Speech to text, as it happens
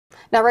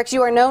Now, Rex,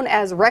 you are known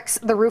as Rex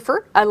the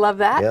Roofer. I love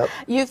that. Yep.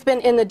 You've been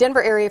in the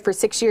Denver area for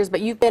 6 years, but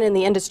you've been in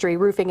the industry,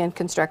 roofing and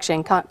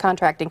construction,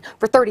 contracting,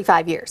 for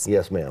 35 years.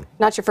 Yes, ma'am.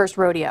 Not your first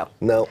rodeo.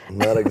 No,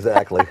 not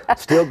exactly.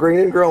 Still green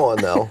and growing,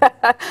 though.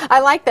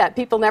 I like that.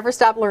 People never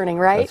stop learning,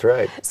 right? That's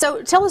right.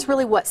 So tell us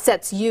really what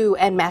sets you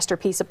and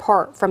Masterpiece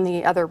apart from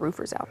the other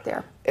roofers out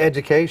there.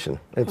 Education.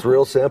 It's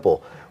real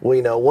simple. We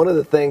know one of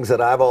the things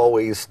that I've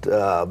always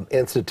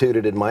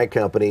instituted in my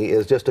company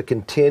is just a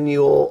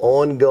continual,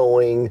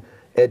 ongoing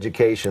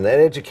education. That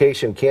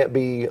education can't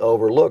be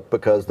overlooked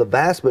because the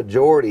vast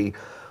majority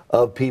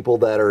of people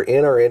that are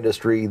in our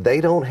industry, they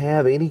don't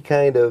have any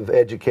kind of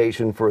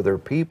education for their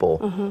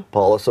people,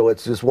 Paula. So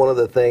it's just one of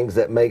the things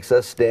that makes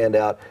us stand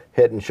out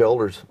head and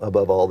shoulders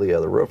above all the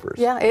other roofers.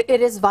 Yeah,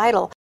 it is vital.